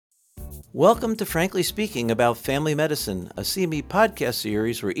Welcome to Frankly Speaking About Family Medicine, a CME podcast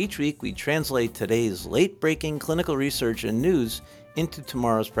series where each week we translate today's late-breaking clinical research and news into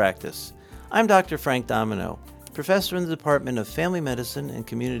tomorrow's practice. I'm Dr. Frank Domino, professor in the Department of Family Medicine and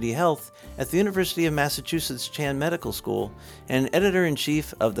Community Health at the University of Massachusetts Chan Medical School and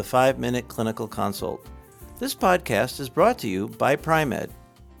editor-in-chief of the 5-Minute Clinical Consult. This podcast is brought to you by Pri-Med.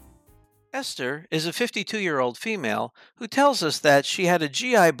 Esther is a 52-year-old female who tells us that she had a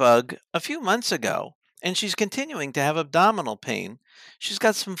GI bug a few months ago, and she's continuing to have abdominal pain. She's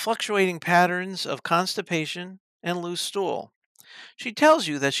got some fluctuating patterns of constipation and loose stool. She tells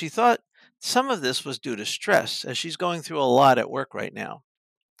you that she thought some of this was due to stress, as she's going through a lot at work right now.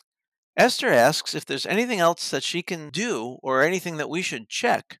 Esther asks if there's anything else that she can do or anything that we should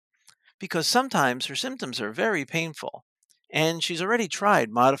check, because sometimes her symptoms are very painful, and she's already tried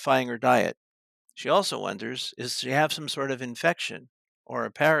modifying her diet. She also wonders, does she have some sort of infection or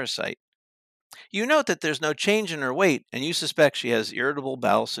a parasite? You note that there's no change in her weight, and you suspect she has irritable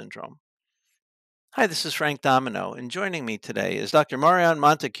bowel syndrome. Hi, this is Frank Domino, and joining me today is Dr. Marianne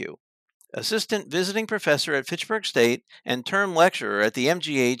Montague, Assistant Visiting Professor at Fitchburg State and Term Lecturer at the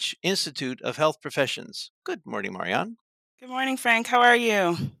MGH Institute of Health Professions. Good morning, Marianne. Good morning, Frank. How are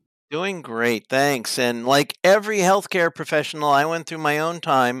you? Doing great, thanks. And like every healthcare professional, I went through my own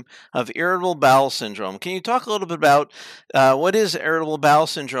time of irritable bowel syndrome. Can you talk a little bit about what is irritable bowel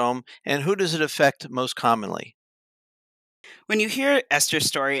syndrome and who does it affect most commonly? When you hear Esther's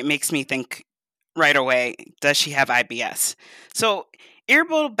story, it makes me think right away, does she have IBS? So,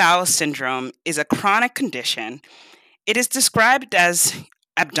 irritable bowel syndrome is a chronic condition. It is described as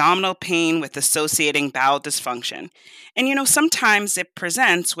abdominal pain with associating bowel dysfunction. And sometimes it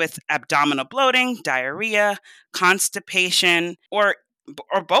presents with abdominal bloating, diarrhea, constipation, or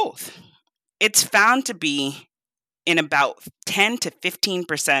both. It's found to be in about 10 to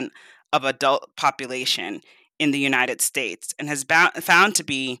 15% of adult population in the United States and has found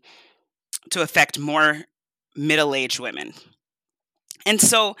to affect more middle-aged women. And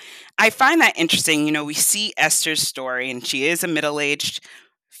so I find that interesting. We see Esther's story, and she is a middle-aged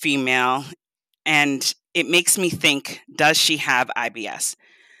female, and it makes me think, does she have IBS?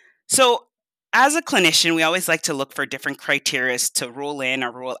 So as a clinician, we always like to look for different criteria to rule in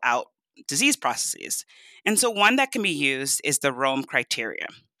or rule out disease processes. And so one that can be used is the Rome criteria.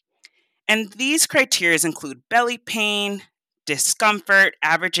 And these criteria include belly pain, discomfort,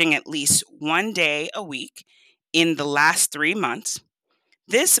 averaging at least 1 day a week in the last 3 months.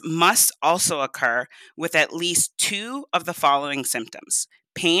 This must also occur with at least 2 of the following symptoms: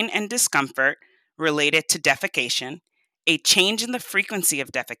 pain and discomfort related to defecation, a change in the frequency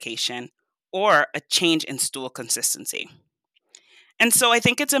of defecation, or a change in stool consistency. And so I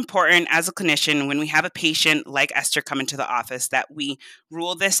think it's important as a clinician when we have a patient like Esther come into the office that we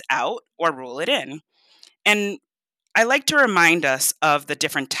rule this out or rule it in. And I like to remind us of the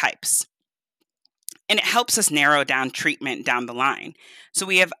different types. And it helps us narrow down treatment down the line. So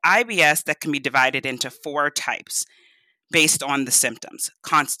we have IBS that can be divided into 4 types based on the symptoms: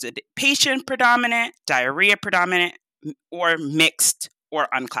 constipation predominant, diarrhea predominant, or mixed or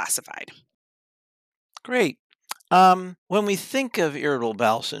unclassified. Great. When we think of irritable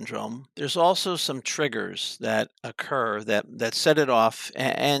bowel syndrome, there's also some triggers that occur that set it off,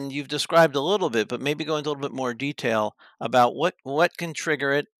 and you've described a little bit, but maybe go into a little bit more detail about what can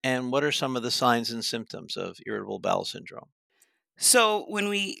trigger it and what are some of the signs and symptoms of irritable bowel syndrome. So when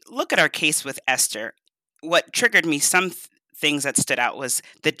we look at our case with Esther, what triggered me some things that stood out was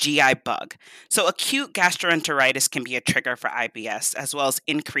the GI bug. So acute gastroenteritis can be a trigger for IBS, as well as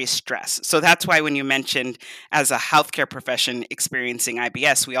increased stress. So that's why when you mentioned as a healthcare profession experiencing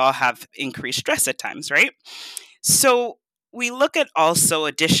IBS, we all have increased stress at times, right? So we look at also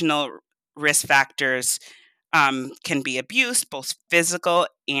additional risk factors can be abuse, both physical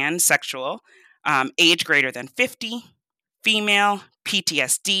and sexual, age greater than 50, female,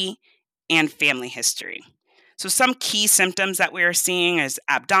 PTSD, and family history. So some key symptoms that we are seeing is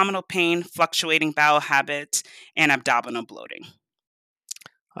abdominal pain, fluctuating bowel habits, and abdominal bloating.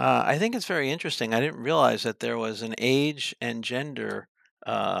 I think it's very interesting. I didn't realize that there was an age and gender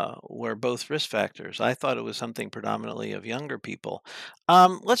were both risk factors. I thought it was something predominantly of younger people.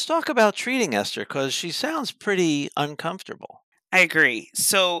 Let's talk about treating Esther because she sounds pretty uncomfortable. I agree.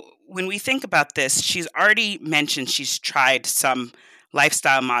 So when we think about this, she's already mentioned she's tried some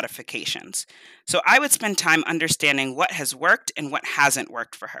lifestyle modifications. So I would spend time understanding what has worked and what hasn't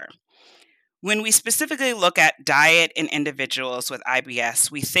worked for her. When we specifically look at diet in individuals with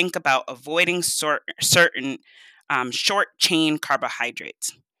IBS, we think about avoiding certain short chain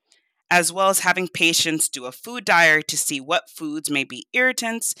carbohydrates. as well as having patients do a food diary to see what foods may be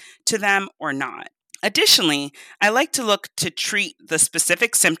irritants to them or not. Additionally, I like to look to treat the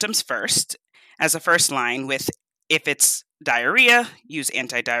specific symptoms first as a first line with, if it's diarrhea, use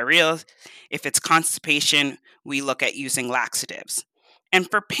antidiarrheal. If it's constipation, we look at using laxatives. And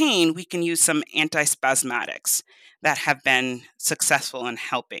for pain, we can use some antispasmodics that have been successful in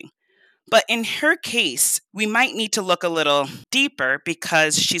helping. But in her case, we might need to look a little deeper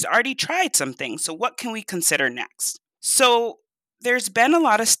because she's already tried some things. So what can we consider next? So there's been a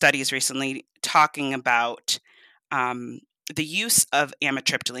lot of studies recently talking about the use of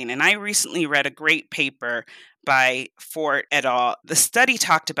amitriptyline. And I recently read a great paper by Fort et al. The study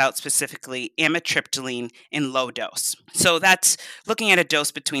talked about specifically amitriptyline in low dose. So that's looking at a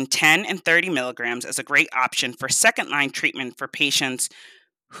dose between 10 and 30 milligrams as a great option for second-line treatment for patients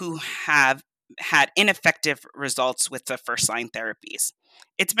who have had ineffective results with the first-line therapies.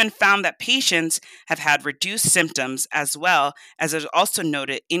 It's been found that patients have had reduced symptoms as well as there's also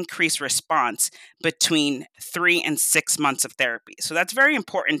noted increased response between 3 and 6 months of therapy. So that's very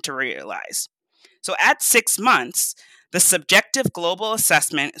important to realize. So at 6 months, the subjective global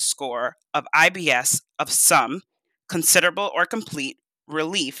assessment score of IBS of some, considerable or complete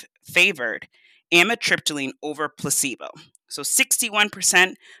relief favored amitriptyline over placebo. So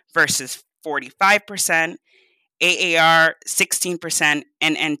 61% versus 45%, AAR 16%,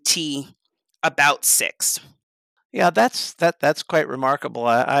 and NT about 6. Yeah, that's quite remarkable.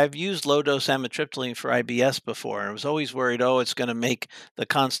 I've used low-dose amitriptyline for IBS before, and I was always worried, it's going to make the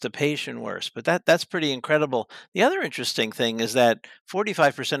constipation worse. But that's pretty incredible. The other interesting thing is that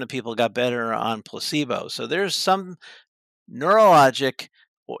 45% of people got better on placebo. So there's some neurologic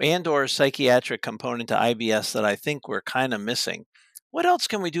and/or psychiatric component to IBS that I think we're kind of missing. What else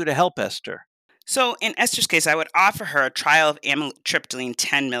can we do to help Esther? So in Esther's case, I would offer her a trial of amitriptyline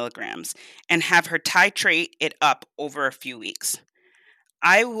 10 milligrams and have her titrate it up over a few weeks.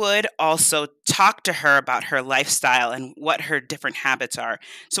 I would also talk to her about her lifestyle and what her different habits are,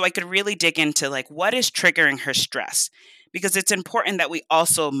 so I could really dig into what is triggering her stress, because it's important that we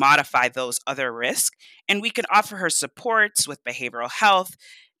also modify those other risks, and we can offer her supports with behavioral health,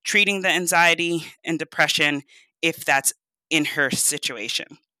 treating the anxiety and depression if that's in her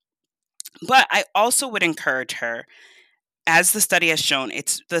situation. But I also would encourage her, as the study has shown,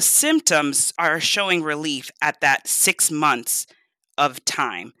 the symptoms are showing relief at that 6 months of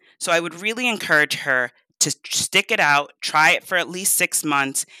time. So I would really encourage her to stick it out, try it for at least 6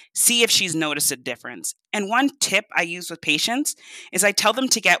 months, see if she's noticed a difference. And one tip I use with patients is I tell them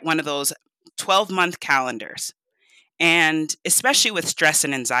to get one of those 12-month calendars. And especially with stress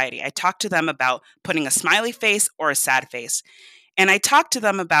and anxiety, I talk to them about putting a smiley face or a sad face. And I talk to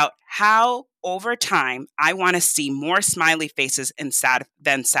them about how over time I want to see more smiley faces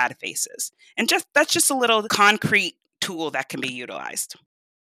than sad faces. And that's just a little concrete tool that can be utilized.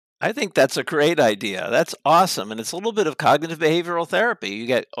 I think that's a great idea. That's awesome. And it's a little bit of cognitive behavioral therapy. You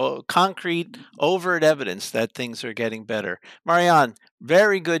get concrete, overt evidence that things are getting better. Marianne,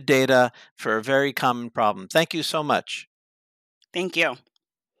 very good data for a very common problem. Thank you so much. Thank you.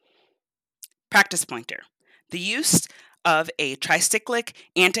 Practice pointer. The use of a tricyclic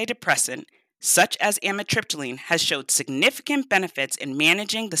antidepressant such as amitriptyline has showed significant benefits in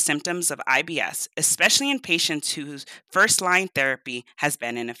managing the symptoms of IBS, especially in patients whose first-line therapy has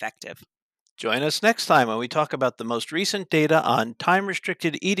been ineffective. Join us next time when we talk about the most recent data on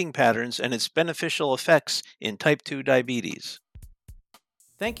time-restricted eating patterns and its beneficial effects in type 2 diabetes.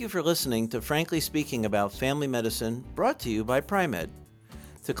 Thank you for listening to Frankly Speaking About Family Medicine, brought to you by Pri-Med.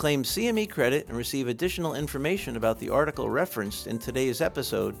 To claim CME credit and receive additional information about the article referenced in today's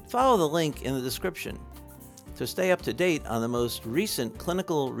episode, follow the link in the description. To stay up to date on the most recent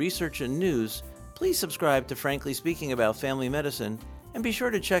clinical research and news, please subscribe to Frankly Speaking About Family Medicine and be sure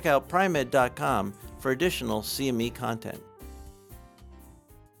to check out primed.com for additional CME content.